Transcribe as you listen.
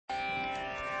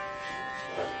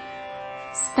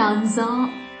Stanza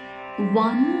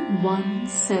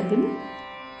 117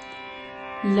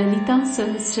 Lalita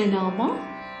Sahasranama.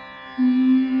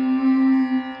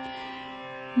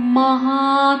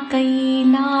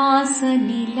 Mahakailasa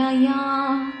nilaya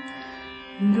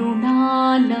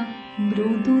mrunala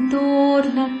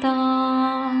mrududorlata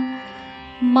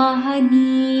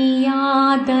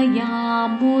mahaniyadaya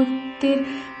murtir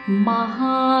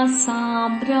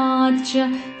mahasamrajya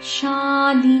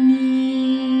shalini.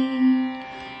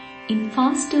 In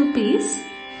faster pace.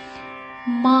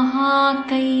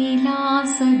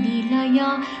 Mahakailasa nilaya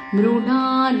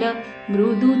mrunala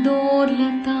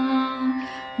mrududorlata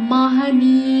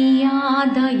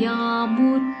mahaniyadaya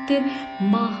murtir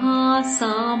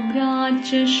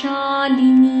mahasamrajya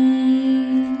shalini.